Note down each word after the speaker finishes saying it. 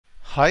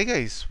Hi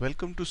guys,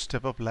 welcome to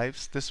Step Up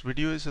Lives. This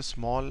video is a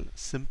small,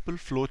 simple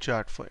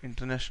flowchart for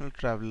international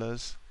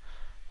travelers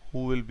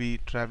who will be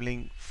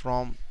traveling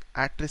from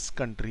at-risk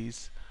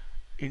countries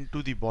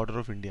into the border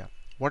of India.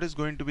 What is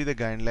going to be the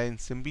guideline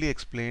simply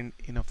explained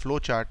in a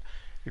flowchart?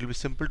 It will be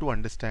simple to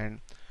understand.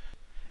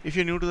 If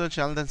you're new to the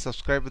channel, then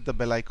subscribe with the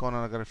bell icon,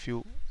 and if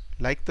you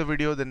like the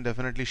video, then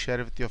definitely share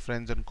it with your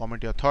friends and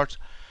comment your thoughts.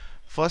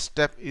 First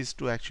step is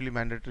to actually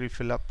mandatory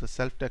fill up the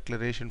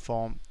self-declaration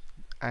form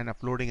and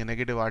uploading a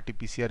negative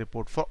RT-PCR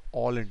report for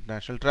all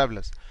international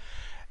travelers.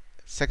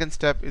 Second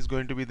step is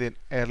going to be the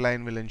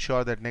airline will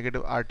ensure that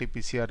negative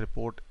RT-PCR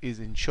report is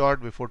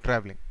ensured before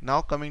traveling.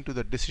 Now coming to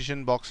the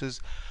decision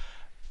boxes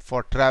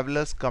for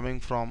travelers coming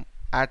from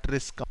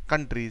at-risk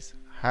countries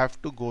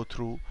have to go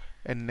through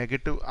a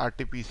negative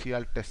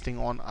RT-PCR testing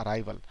on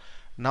arrival.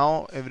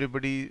 Now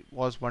everybody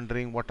was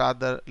wondering what are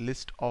the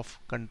list of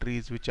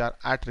countries which are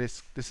at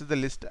risk. This is the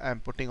list I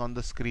am putting on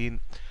the screen.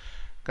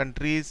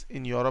 Countries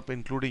in Europe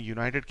including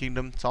United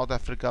Kingdom, South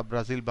Africa,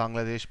 Brazil,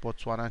 Bangladesh,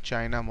 Botswana,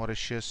 China,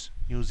 Mauritius,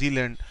 New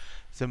Zealand,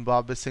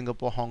 Zimbabwe,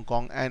 Singapore, Hong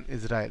Kong and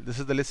Israel. This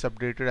is the list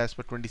updated as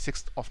per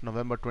 26th of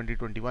November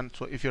 2021.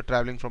 So if you're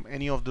traveling from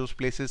any of those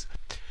places,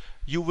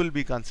 you will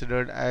be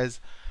considered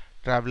as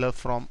traveler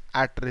from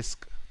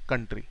at-risk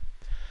country.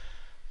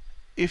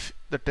 If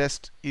the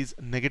test is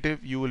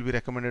negative, you will be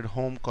recommended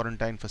home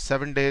quarantine for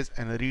 7 days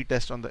and a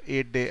retest on the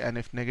 8th day, and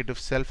if negative,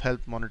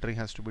 self-health monitoring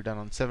has to be done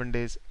on 7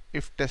 days.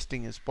 If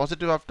testing is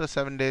positive after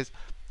 7 days,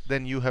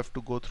 then you have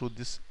to go through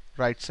this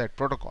right side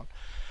protocol.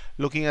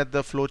 Looking at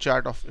the flow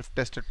chart of if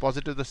tested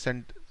positive,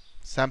 the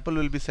sample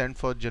will be sent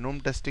for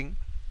genome testing,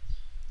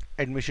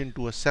 admission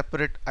to a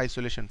separate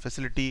isolation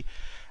facility,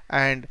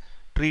 and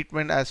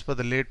treatment as per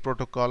the late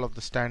protocol of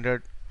the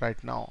standard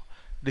right now.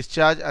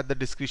 Discharge at the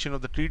discretion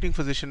of the treating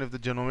physician if the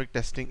genomic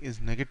testing is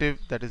negative,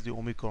 that is the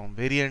Omicron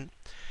variant.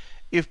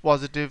 If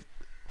positive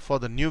for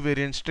the new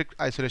variant, strict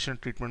isolation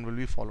treatment will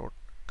be followed.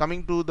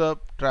 Coming to the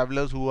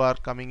travelers who are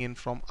coming in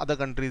from other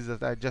countries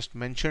that I just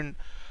mentioned,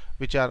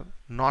 which are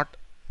not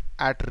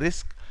at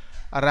risk,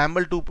 a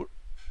random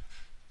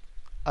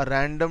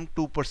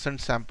 2%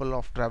 sample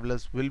of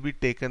travelers will be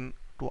taken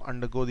to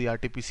undergo the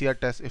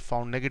RT-PCR test. If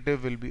found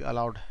negative, will be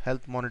allowed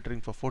health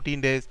monitoring for 14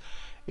 days.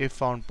 If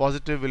found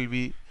positive, will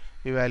be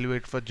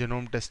evaluate for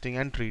genome testing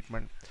and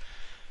treatment.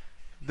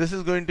 This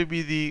is going to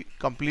be the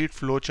complete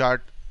flow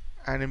chart.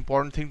 An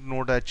important thing to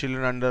note that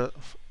children under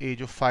age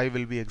of 5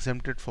 will be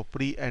exempted for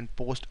pre and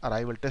post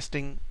arrival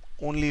testing.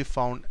 Only if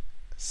found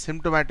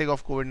symptomatic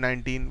of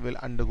COVID-19 will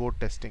undergo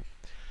testing.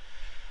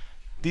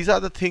 These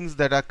are the things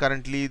that are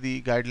currently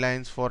the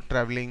guidelines for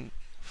traveling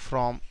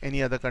from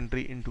any other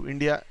country into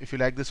India. If you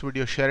like this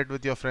video, share it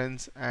with your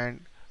friends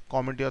and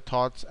comment your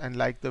thoughts and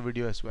like the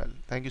video as well.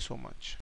 Thank you so much.